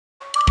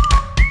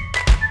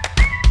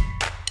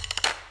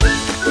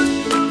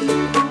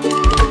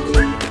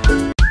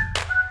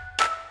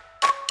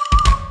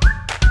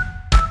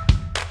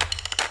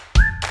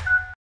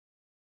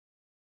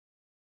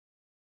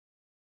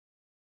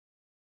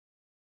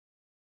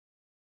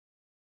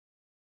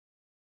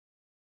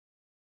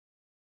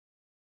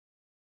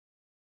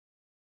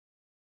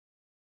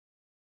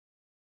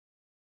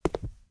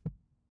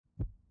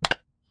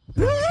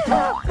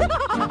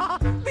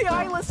The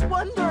eyeless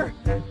wonder!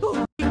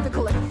 Oh, to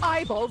collect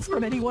eyeballs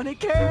from anyone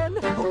it can!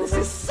 Oh, this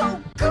is so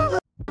good!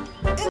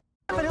 It'll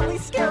definitely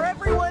scare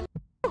everyone!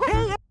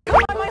 Hey,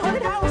 come by my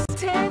haunted house,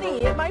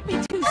 Tani! It might be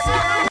too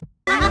scary!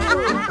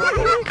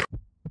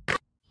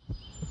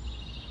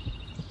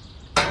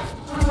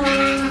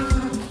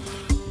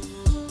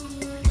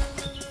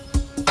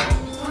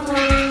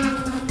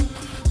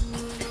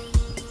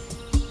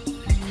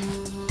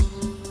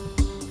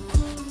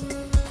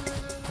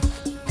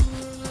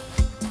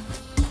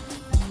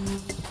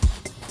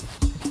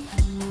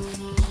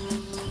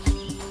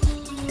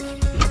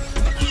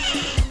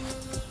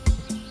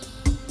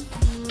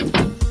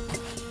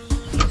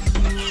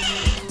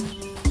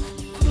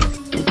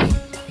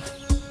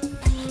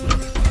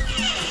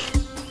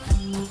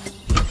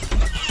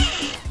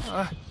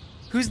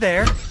 Who's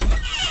there?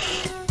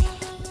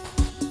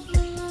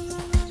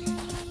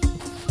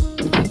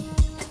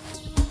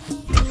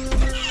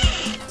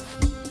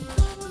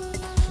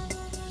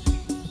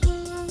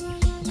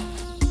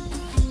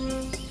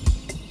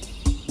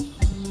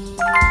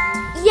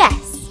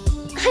 Yes!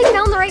 I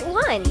found the right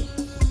one!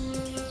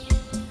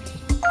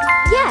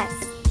 Yes!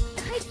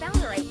 I found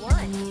the right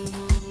one!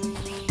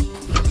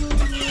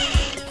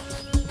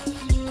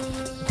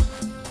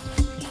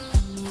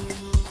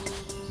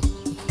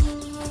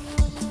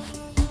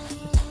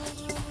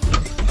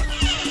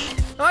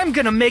 I'm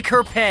gonna make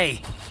her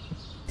pay!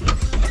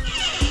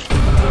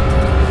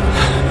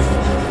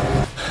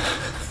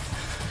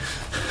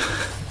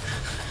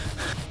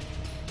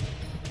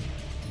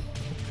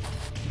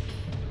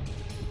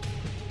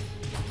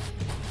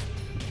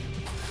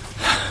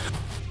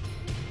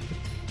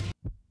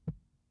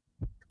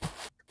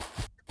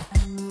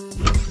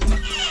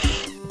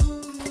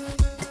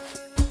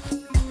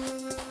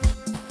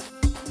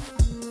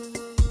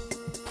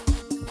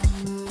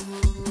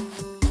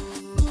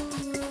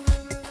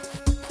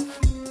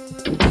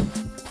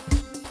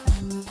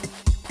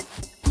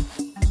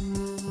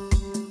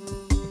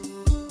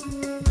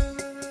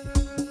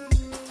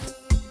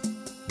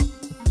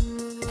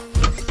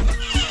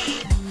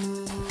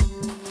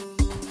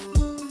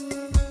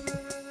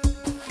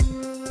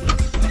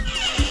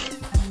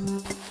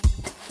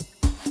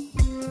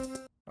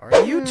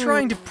 Are you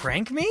trying to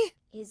prank me?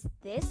 Is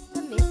this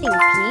the missing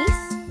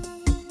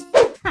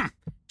piece?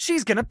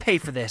 She's gonna pay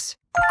for this.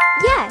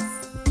 Yes!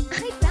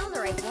 I found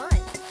the right one.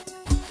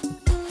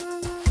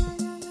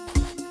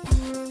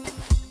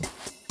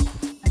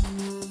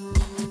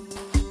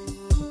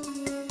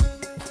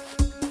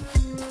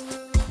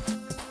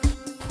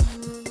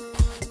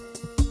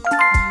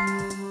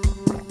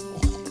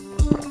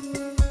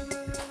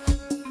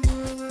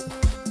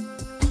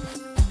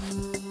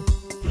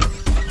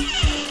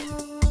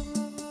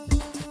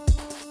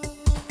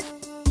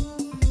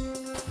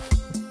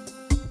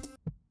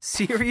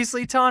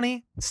 Seriously,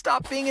 Tani?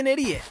 Stop being an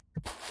idiot.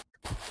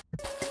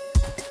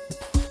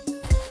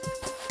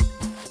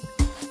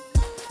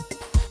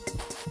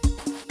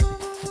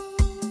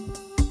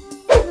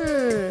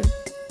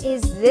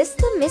 Is this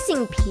the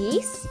missing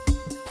piece?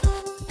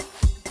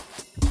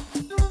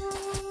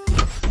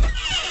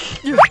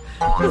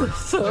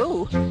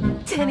 So,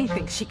 Tani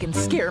thinks she can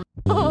scare me.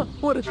 Oh,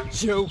 what a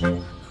joke.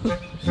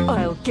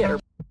 I'll get her.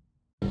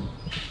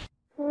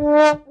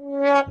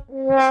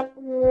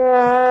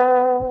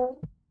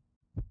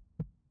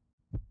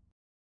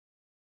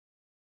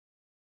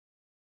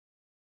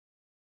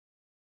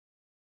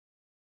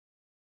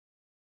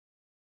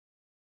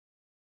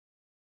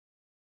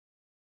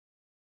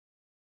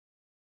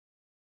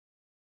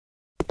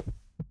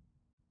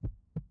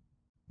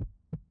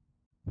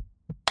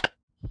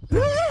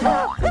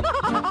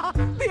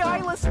 The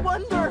eyeless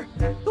wonder!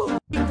 Oh,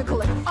 to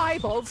collect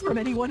eyeballs from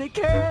anyone it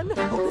can!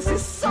 Oh, this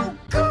is so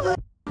good!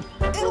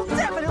 It'll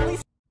definitely...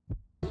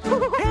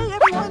 Hey,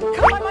 everyone!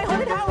 Come by my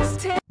haunted house,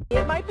 Tani!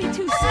 It might be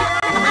too scary!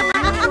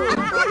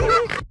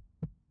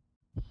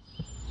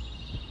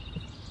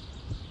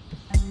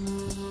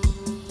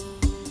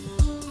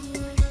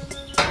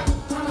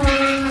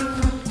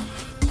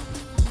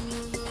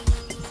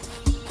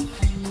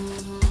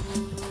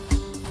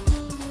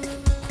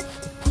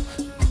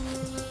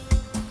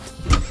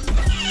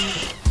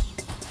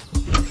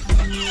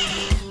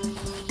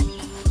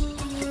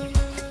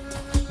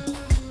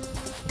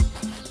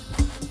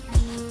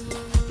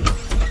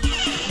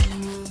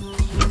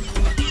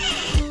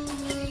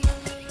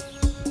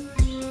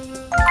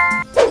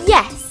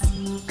 Yes!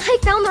 I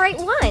found the right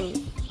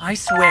one! I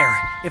swear,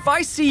 if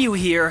I see you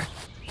here...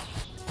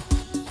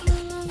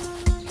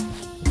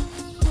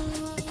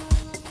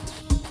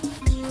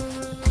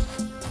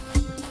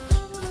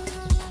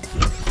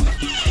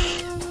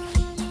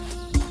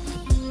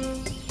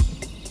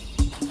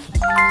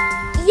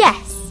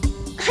 Yes!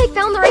 I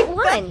found the right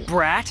one! That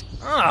brat!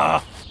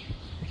 Ugh!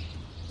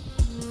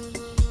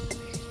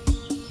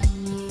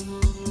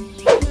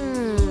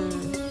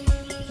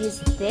 Is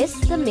this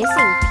the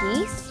missing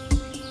piece?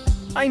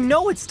 I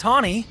know it's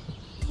Tani.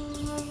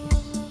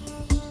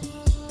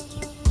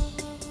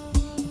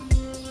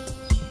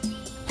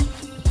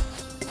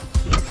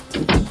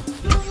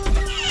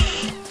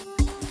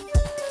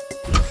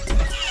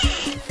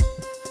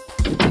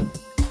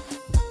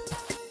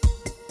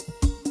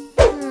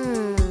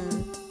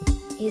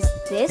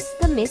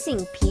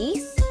 missing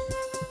piece?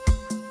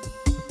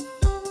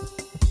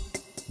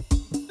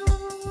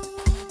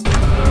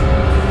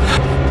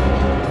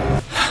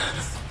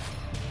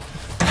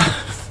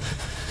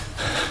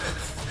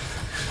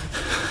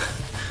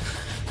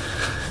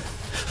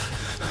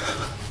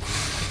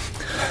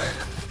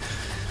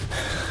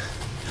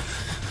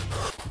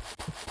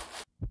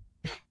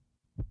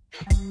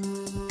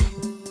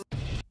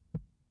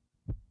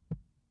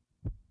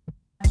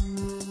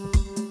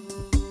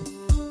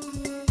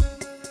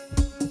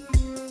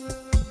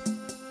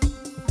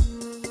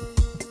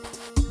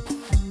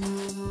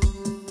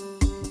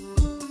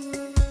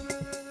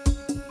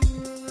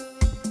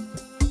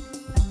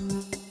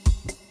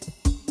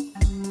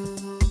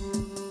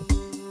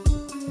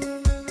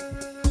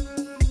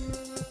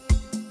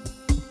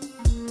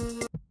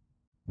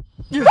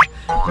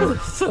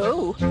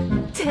 So,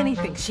 Tani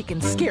thinks she can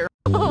scare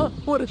me.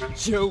 What a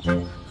joke.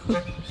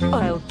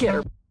 I'll get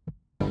her.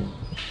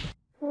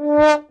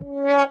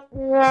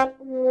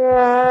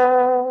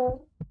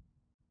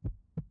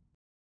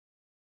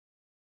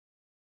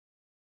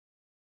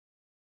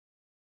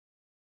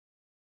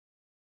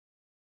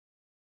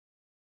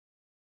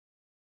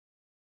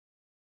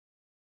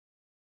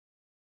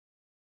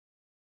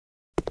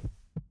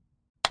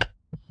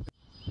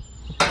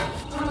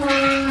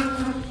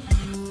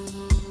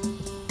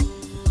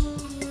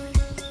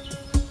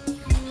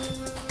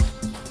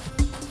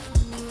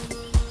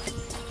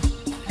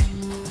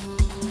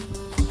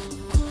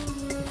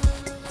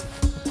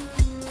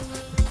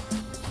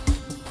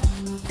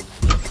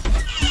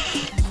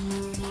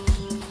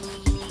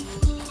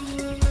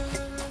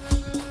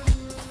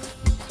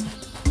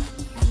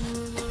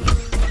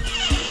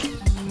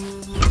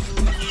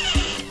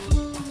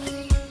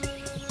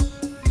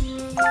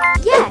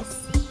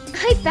 Yes!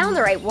 I found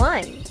the right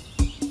one.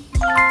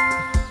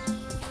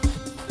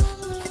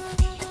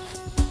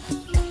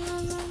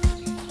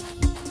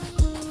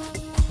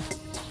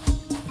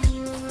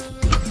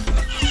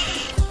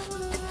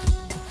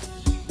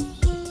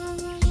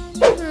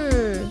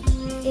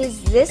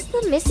 Is this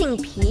the missing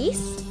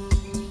piece?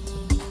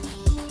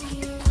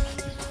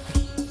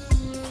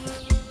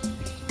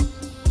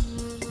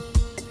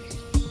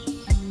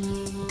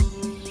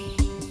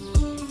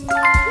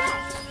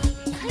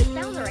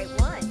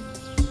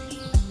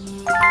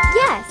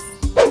 Yes,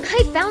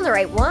 I found the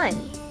right one.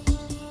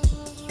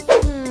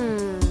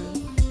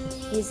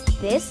 Is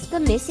this the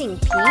missing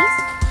piece?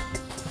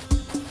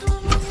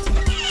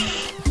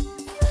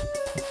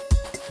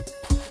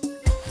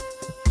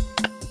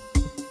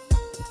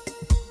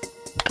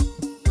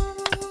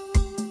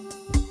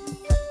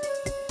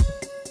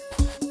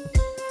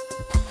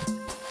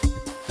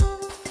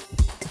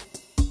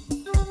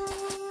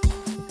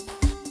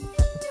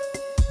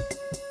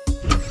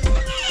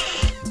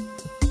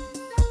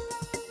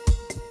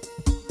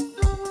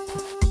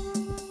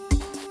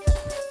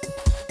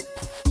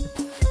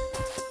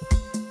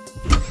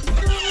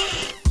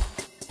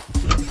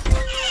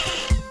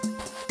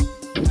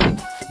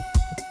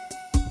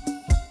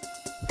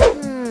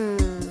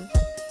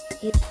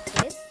 Is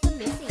this the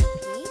missing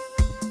piece?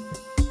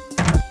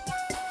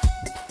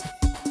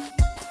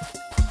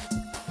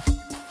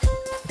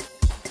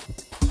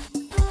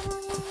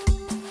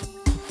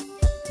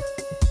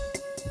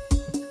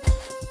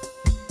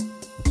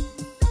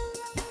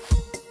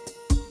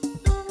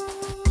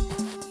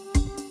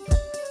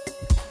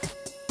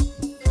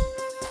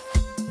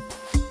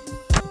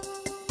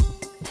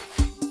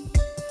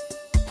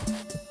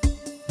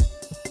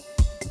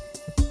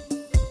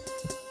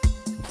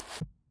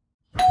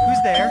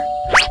 Who's there?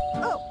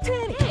 Oh,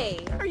 Tani!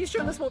 Hey! Are you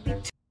sure this won't be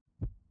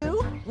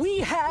too? We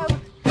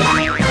have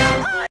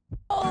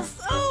eyeballs!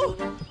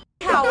 Oh!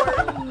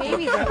 Howard,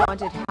 maybe the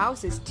haunted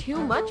house is too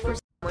much for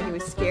someone who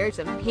is scared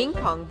of some ping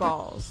pong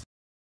balls.